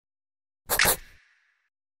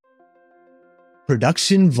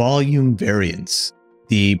Production volume variance.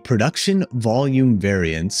 The production volume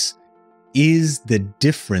variance is the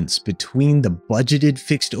difference between the budgeted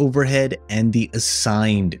fixed overhead and the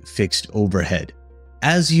assigned fixed overhead.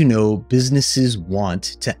 As you know, businesses want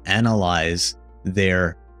to analyze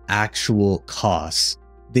their actual costs.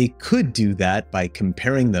 They could do that by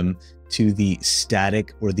comparing them to the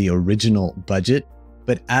static or the original budget,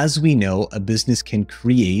 but as we know, a business can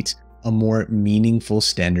create a more meaningful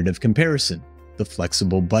standard of comparison, the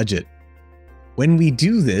flexible budget. When we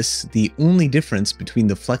do this, the only difference between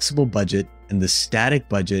the flexible budget and the static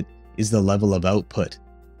budget is the level of output.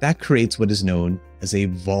 That creates what is known as a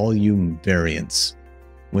volume variance.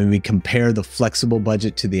 When we compare the flexible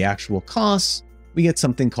budget to the actual costs, we get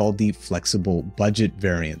something called the flexible budget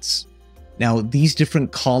variance. Now, these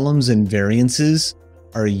different columns and variances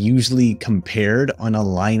are usually compared on a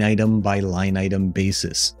line item by line item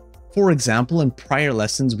basis. For example, in prior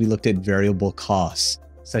lessons, we looked at variable costs,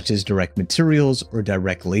 such as direct materials or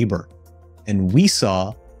direct labor. And we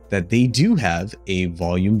saw that they do have a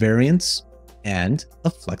volume variance and a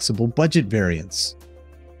flexible budget variance.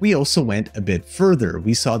 We also went a bit further.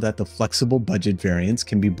 We saw that the flexible budget variance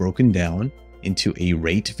can be broken down into a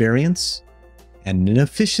rate variance and an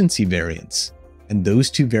efficiency variance. And those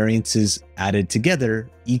two variances added together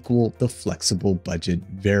equal the flexible budget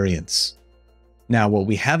variance. Now, what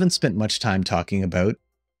we haven't spent much time talking about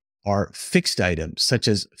are fixed items, such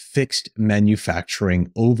as fixed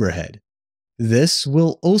manufacturing overhead. This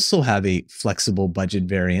will also have a flexible budget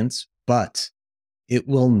variance, but it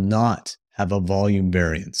will not have a volume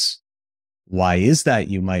variance. Why is that,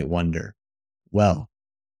 you might wonder? Well,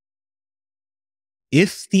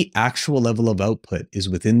 if the actual level of output is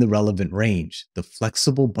within the relevant range, the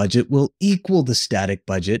flexible budget will equal the static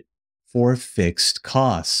budget for fixed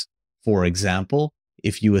costs. For example,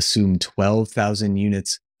 if you assume 12,000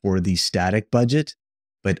 units for the static budget,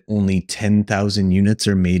 but only 10,000 units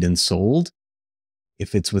are made and sold,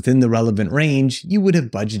 if it's within the relevant range, you would have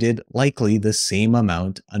budgeted likely the same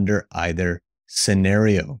amount under either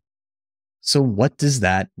scenario. So what does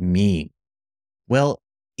that mean? Well,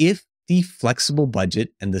 if the flexible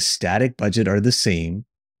budget and the static budget are the same,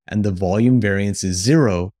 and the volume variance is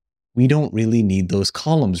 0, we don't really need those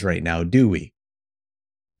columns right now, do we?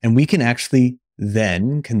 And we can actually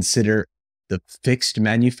then consider the fixed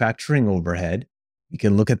manufacturing overhead. We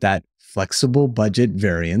can look at that flexible budget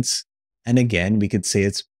variance. And again, we could say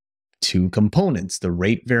it's two components, the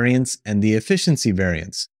rate variance and the efficiency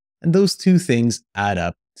variance. And those two things add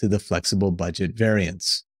up to the flexible budget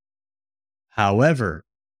variance. However,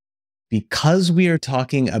 because we are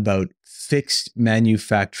talking about fixed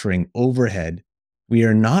manufacturing overhead, we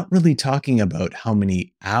are not really talking about how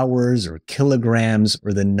many hours or kilograms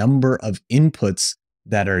or the number of inputs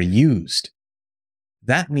that are used.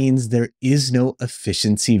 That means there is no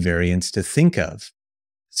efficiency variance to think of.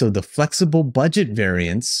 So the flexible budget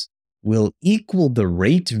variance will equal the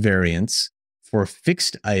rate variance for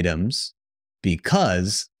fixed items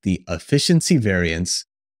because the efficiency variance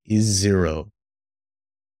is 0.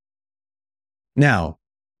 Now,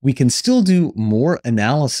 we can still do more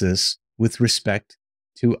analysis with respect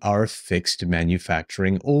to our fixed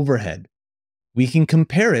manufacturing overhead. We can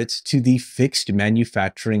compare it to the fixed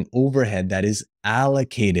manufacturing overhead that is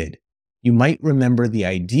allocated. You might remember the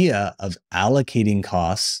idea of allocating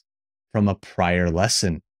costs from a prior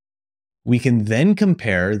lesson. We can then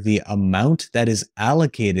compare the amount that is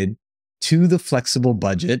allocated to the flexible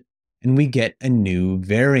budget, and we get a new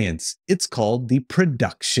variance. It's called the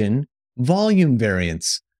production volume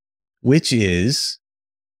variance, which is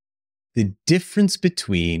the difference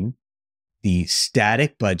between the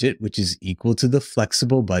static budget, which is equal to the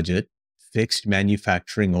flexible budget, fixed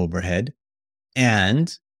manufacturing overhead,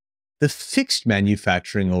 and the fixed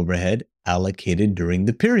manufacturing overhead allocated during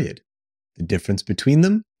the period. The difference between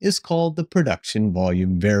them is called the production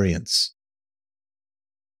volume variance.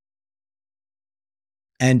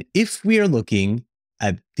 And if we are looking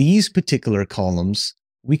at these particular columns,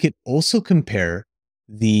 we could also compare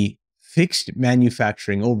the fixed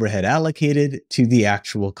manufacturing overhead allocated to the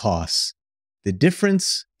actual costs. The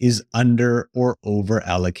difference is under or over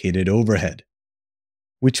allocated overhead,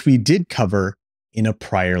 which we did cover in a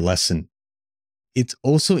prior lesson. It's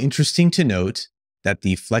also interesting to note that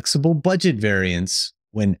the flexible budget variance,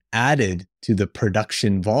 when added to the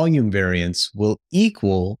production volume variance, will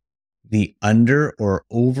equal the under or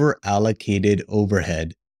over allocated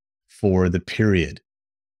overhead for the period.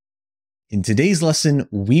 In today's lesson,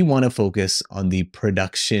 we want to focus on the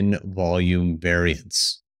production volume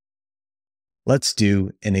variance. Let's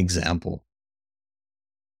do an example.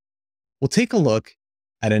 We'll take a look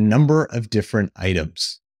at a number of different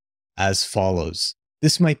items. as follows.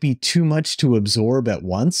 This might be too much to absorb at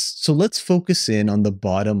once, so let's focus in on the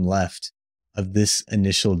bottom left of this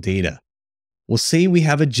initial data. We'll say we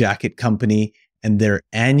have a jacket company and their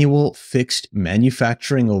annual fixed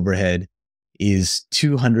manufacturing overhead is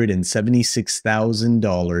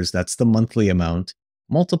 $276,000. That's the monthly amount,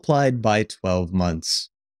 multiplied by 12 months.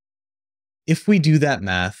 If we do that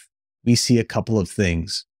math, we see a couple of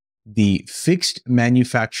things. The fixed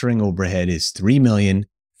manufacturing overhead is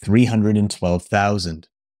 $3,312,000.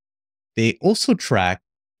 They also track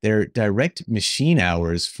their direct machine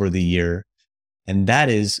hours for the year, and that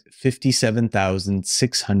is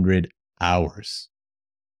 57,600 hours.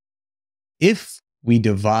 If we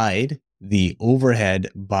divide the overhead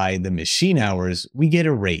by the machine hours, we get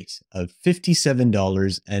a rate of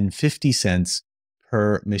 $57.50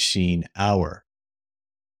 per machine hour.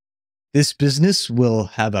 This business will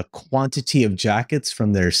have a quantity of jackets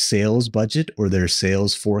from their sales budget or their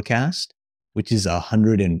sales forecast, which is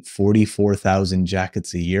 144,000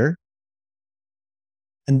 jackets a year.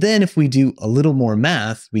 And then if we do a little more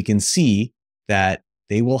math, we can see that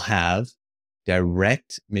they will have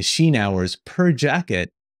direct machine hours per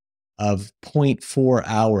jacket of 0.4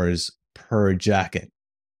 hours per jacket.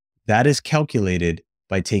 That is calculated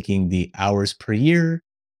by taking the hours per year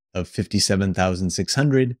of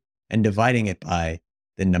 57,600 and dividing it by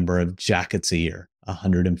the number of jackets a year,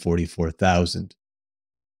 144,000.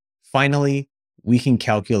 Finally, we can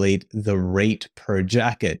calculate the rate per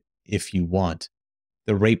jacket if you want.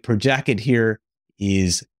 The rate per jacket here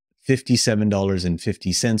is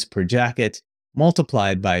 $57.50 per jacket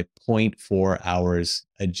multiplied by 0.4 hours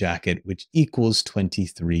a jacket, which equals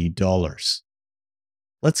 $23.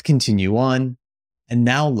 Let's continue on and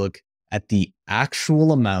now look at the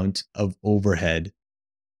actual amount of overhead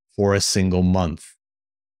for a single month.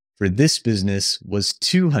 For this business was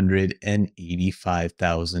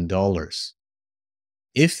 $285,000.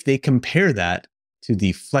 If they compare that to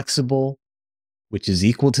the flexible, which is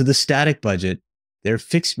equal to the static budget, their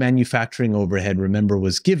fixed manufacturing overhead, remember,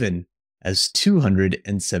 was given as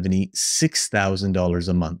 $276,000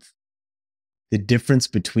 a month. The difference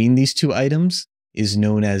between these two items is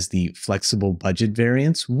known as the flexible budget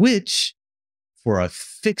variance, which for a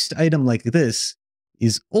fixed item like this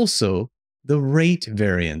is also the rate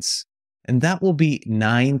variance. And that will be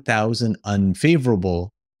 $9,000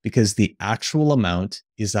 unfavorable because the actual amount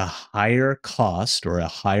is a higher cost or a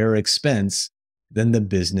higher expense than the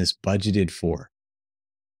business budgeted for.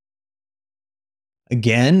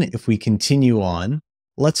 Again, if we continue on,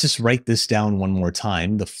 let's just write this down one more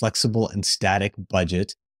time. The flexible and static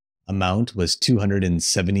budget amount was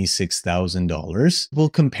 $276,000. We'll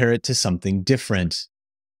compare it to something different.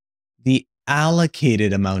 The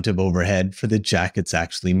allocated amount of overhead for the jackets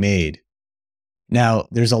actually made. Now,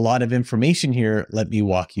 there's a lot of information here. Let me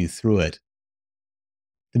walk you through it.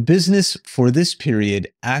 The business for this period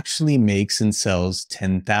actually makes and sells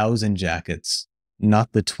 10,000 jackets,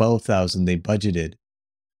 not the 12,000 they budgeted.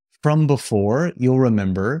 From before, you'll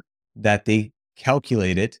remember that they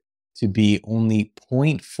calculate it to be only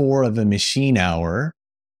 0.4 of a machine hour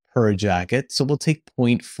per jacket. So we'll take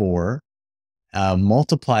 0.4,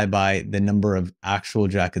 multiply by the number of actual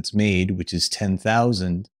jackets made, which is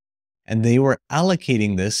 10,000. And they were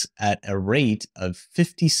allocating this at a rate of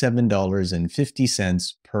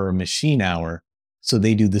 $57.50 per machine hour. So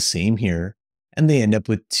they do the same here, and they end up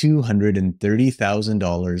with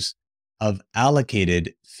 $230,000 of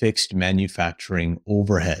allocated fixed manufacturing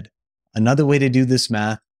overhead. Another way to do this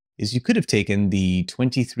math is you could have taken the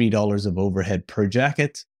 $23 of overhead per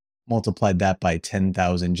jacket, multiplied that by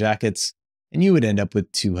 10,000 jackets, and you would end up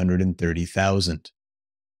with $230,000.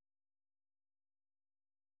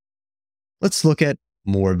 Let's look at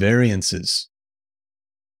more variances.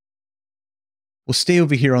 We'll stay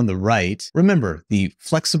over here on the right. Remember, the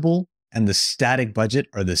flexible and the static budget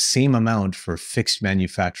are the same amount for fixed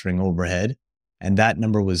manufacturing overhead, and that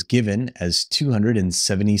number was given as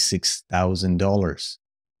 $276,000.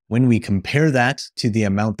 When we compare that to the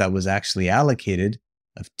amount that was actually allocated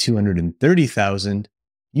of $230,000,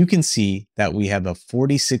 you can see that we have a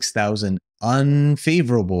 $46,000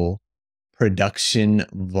 unfavorable production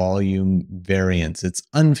volume variance. It's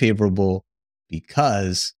unfavorable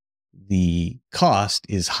because the cost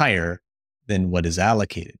is higher than what is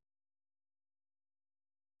allocated.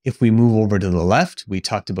 If we move over to the left, we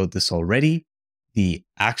talked about this already. The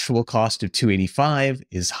actual cost of $285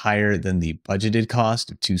 is higher than the budgeted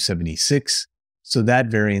cost of $276. So that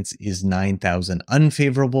variance is $9,000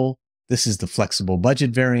 unfavorable. This is the flexible budget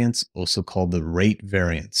variance, also called the rate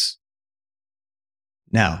variance.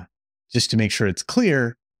 Now, just to make sure it's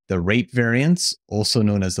clear, The rate variance, also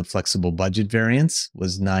known as the flexible budget variance,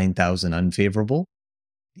 was 9,000 unfavorable.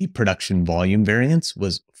 The production volume variance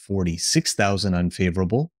was 46,000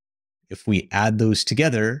 unfavorable. If we add those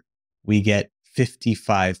together, we get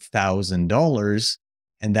 $55,000,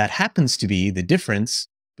 and that happens to be the difference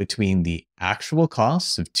between the actual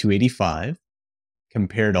costs of 285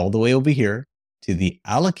 compared all the way over here to the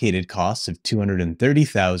allocated costs of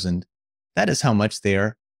 230,000. That is how much they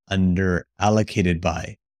are under allocated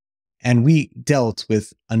by. And we dealt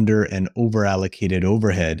with under and over allocated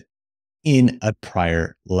overhead in a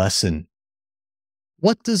prior lesson.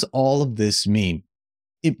 What does all of this mean?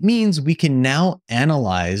 It means we can now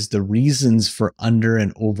analyze the reasons for under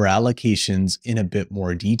and over allocations in a bit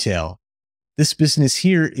more detail. This business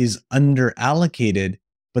here is under allocated,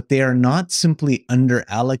 but they are not simply under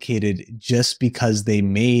allocated just because they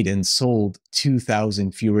made and sold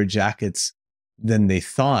 2,000 fewer jackets than they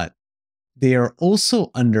thought. They are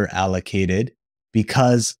also under allocated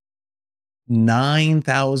because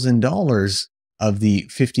 $9,000 of the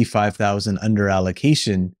 $55,000 under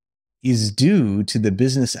allocation is due to the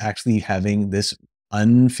business actually having this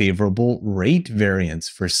unfavorable rate variance.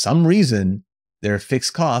 For some reason, their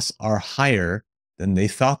fixed costs are higher than they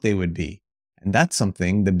thought they would be. And that's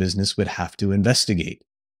something the business would have to investigate.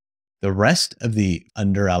 The rest of the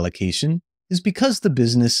under allocation is because the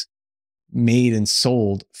business made and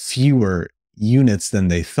sold fewer units than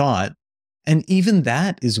they thought. And even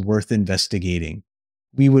that is worth investigating.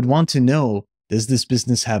 We would want to know, does this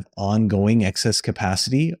business have ongoing excess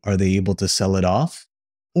capacity? Are they able to sell it off?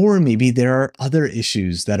 Or maybe there are other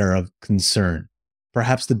issues that are of concern.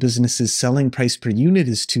 Perhaps the business's selling price per unit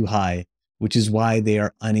is too high, which is why they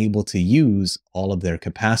are unable to use all of their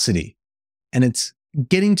capacity. And it's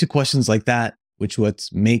getting to questions like that which what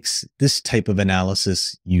makes this type of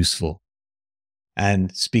analysis useful.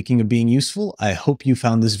 And speaking of being useful, I hope you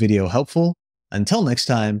found this video helpful. Until next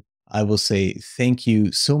time, I will say thank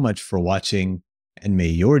you so much for watching, and may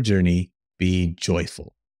your journey be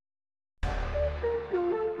joyful.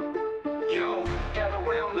 Yo, gather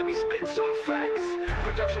round, let me spit some facts.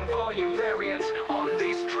 Production volume variance on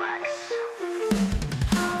these tracks.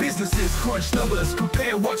 Businesses crunch numbers,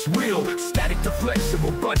 compare what's real. Static to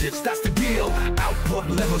flexible budgets, that's the deal. Output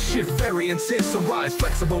level shift variances arise.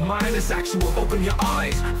 Flexible minus actual, open your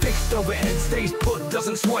eyes. Fixed overhead stays put,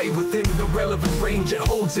 doesn't sway. Within the relevant range, it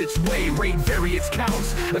holds its way. Rate variance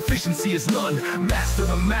counts, efficiency is none. Master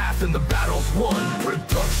the math and the battle's won.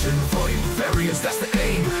 Production volume variance, that's the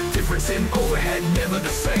aim. Difference in overhead, never the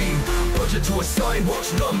same. Budget to assign,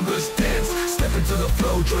 watch numbers dance. Step into the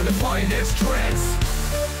flow, join the finance trance.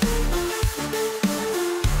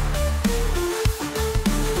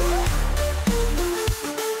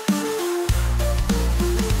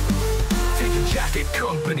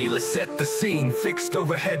 Company, let's set the scene. Fixed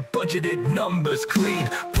overhead, budgeted, numbers clean.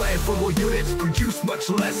 Plan for more units, produce much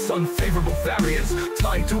less. Unfavorable variance,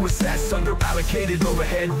 time to assess. Under allocated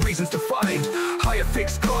overhead, reasons to find. Higher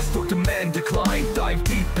fixed costs or demand decline. Dive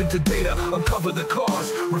deep into data, uncover the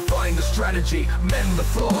cause. Refine the strategy, mend the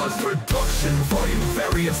flaws. Production volume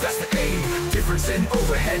variance, that's the aim. Difference in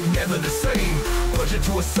overhead, never the same. Budget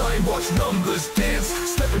to assign, watch numbers dance.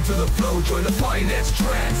 Step into the flow, join the finance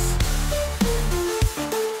trance.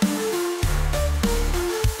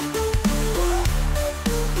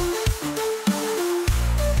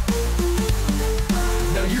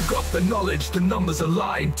 The knowledge, the numbers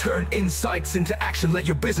align. Turn insights into action, let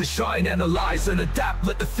your business shine. Analyze and adapt,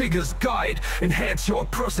 let the figures guide. Enhance your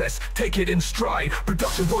process, take it in stride.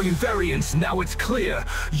 Production volume variance, now it's clear.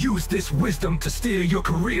 Use this wisdom to steer your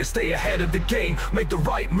career. Stay ahead of the game, make the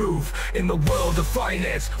right move. In the world of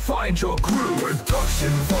finance, find your groove. Production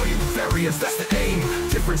volume variance, that's the aim.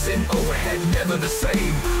 Difference in overhead, never the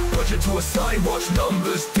same. Budget to assign, watch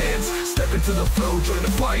numbers dance. Step into the flow, join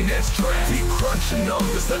the finance trance. Keep crunching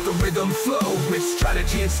numbers, let the rhythm flow. With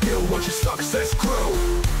strategy and skill, watch your success grow.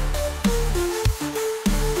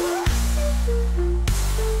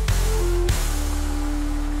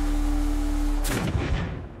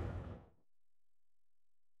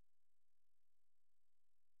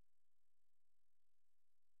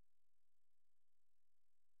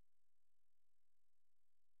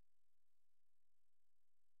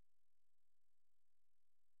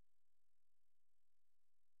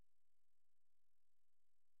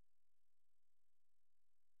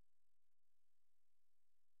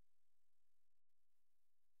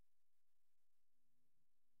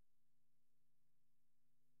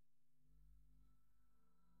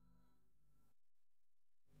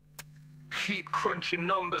 Keep crunching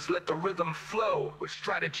numbers, let the rhythm flow. With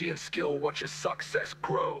strategy and skill, watch your success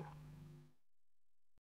grow.